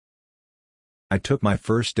I took my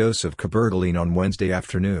first dose of cabergoline on Wednesday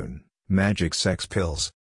afternoon, magic sex pills.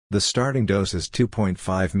 The starting dose is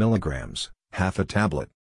 2.5 milligrams, half a tablet.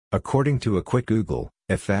 According to a quick Google,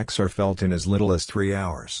 effects are felt in as little as 3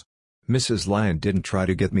 hours. Mrs. Lyon didn't try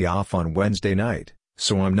to get me off on Wednesday night,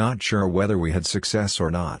 so I'm not sure whether we had success or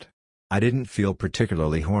not. I didn't feel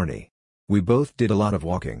particularly horny. We both did a lot of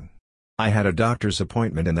walking. I had a doctor's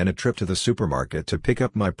appointment and then a trip to the supermarket to pick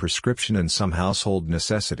up my prescription and some household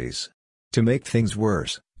necessities. To make things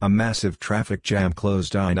worse, a massive traffic jam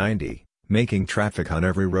closed I-90, making traffic on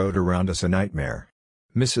every road around us a nightmare.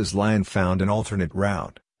 Mrs. Lyon found an alternate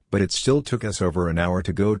route, but it still took us over an hour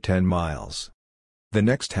to go 10 miles. The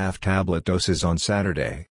next half-tablet dose is on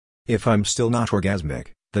Saturday. If I'm still not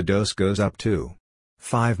orgasmic, the dose goes up to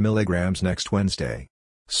 5 milligrams next Wednesday.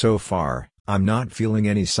 So far, I'm not feeling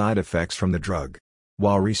any side effects from the drug.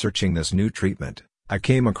 While researching this new treatment, I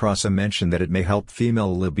came across a mention that it may help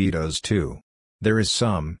female libidos too. There is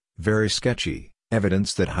some, very sketchy,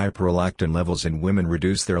 evidence that hyperprolactin levels in women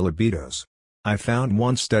reduce their libidos. I found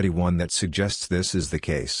one that suggests this is the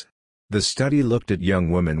case. The study looked at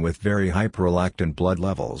young women with very high prolactin blood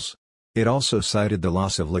levels. It also cited the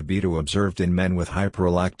loss of libido observed in men with high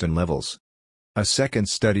prolactin levels. A second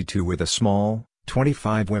study too with a small,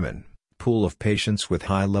 25 women, pool of patients with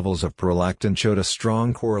high levels of prolactin showed a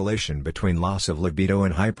strong correlation between loss of libido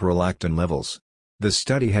and high prolactin levels. The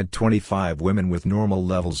study had 25 women with normal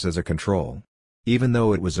levels as a control. Even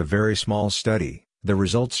though it was a very small study, the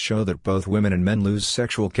results show that both women and men lose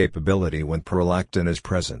sexual capability when prolactin is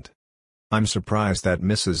present. I'm surprised that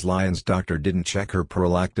Mrs. Lyon's doctor didn't check her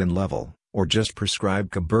prolactin level, or just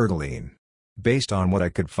prescribe cabergoline. Based on what I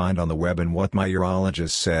could find on the web and what my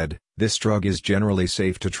urologist said, this drug is generally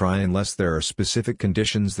safe to try unless there are specific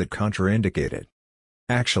conditions that contraindicate it.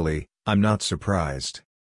 Actually, I'm not surprised.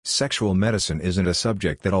 Sexual medicine isn't a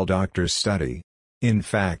subject that all doctors study. In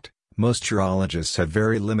fact, most urologists have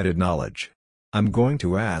very limited knowledge. I'm going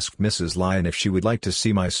to ask Mrs. Lyon if she would like to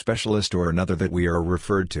see my specialist or another that we are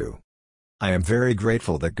referred to. I am very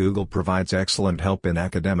grateful that Google provides excellent help in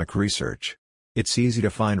academic research. It's easy to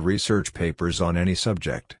find research papers on any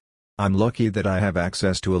subject. I'm lucky that I have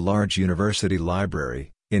access to a large university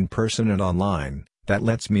library, in person and online, that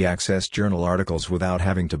lets me access journal articles without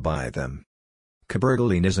having to buy them.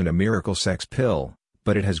 Cabergoline isn't a miracle sex pill,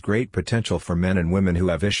 but it has great potential for men and women who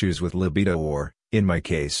have issues with libido or, in my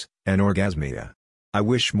case, anorgasmia. I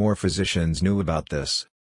wish more physicians knew about this.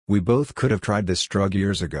 We both could have tried this drug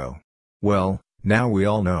years ago. Well, now we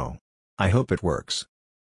all know. I hope it works.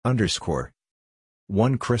 _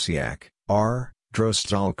 1 Krysiak, R,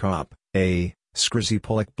 Drozdalkop, A,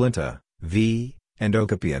 Skrizipolik Blinta, V, and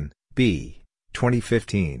Okapian, B.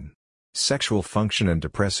 2015. Sexual function and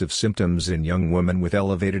depressive symptoms in young women with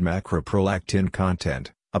elevated macroprolactin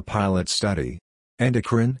content, a pilot study.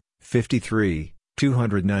 Endocrine, 53,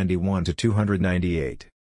 291-298.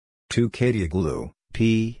 2 Katiaglu,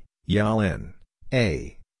 P, Yalin,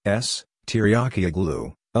 A, S,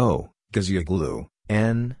 Tiriakiaglu, O, Gaziaglu,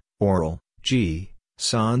 N, Oral, G,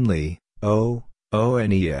 Sonli, O,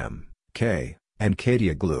 ONEM, K, and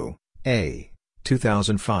Katiaglu, A,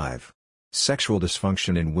 2005. Sexual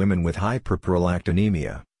dysfunction in women with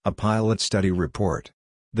hyperprolactinemia, a pilot study report.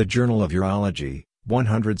 The Journal of Urology,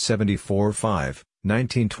 174-5,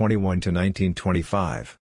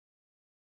 1921-1925.